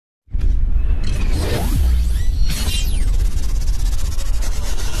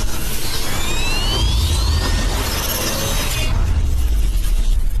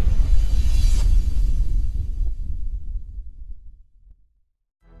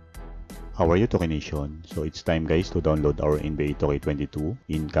How are you, Toki Nation? So it's time guys to download our NBA 2K22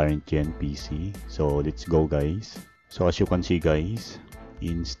 in current gen PC. So let's go guys. So as you can see guys,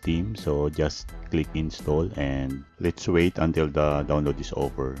 in Steam, so just click install and let's wait until the download is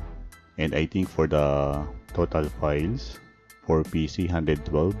over. And I think for the total files for PC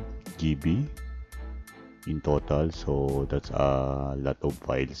 112 GB in total, so that's a lot of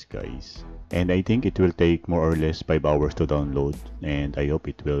files guys, and I think it will take more or less 5 hours to download, and I hope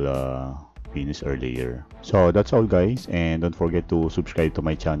it will finish earlier. So that's all guys, and don't forget to subscribe to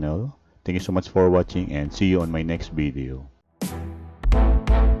my channel. Thank you so much for watching and see you on my next video.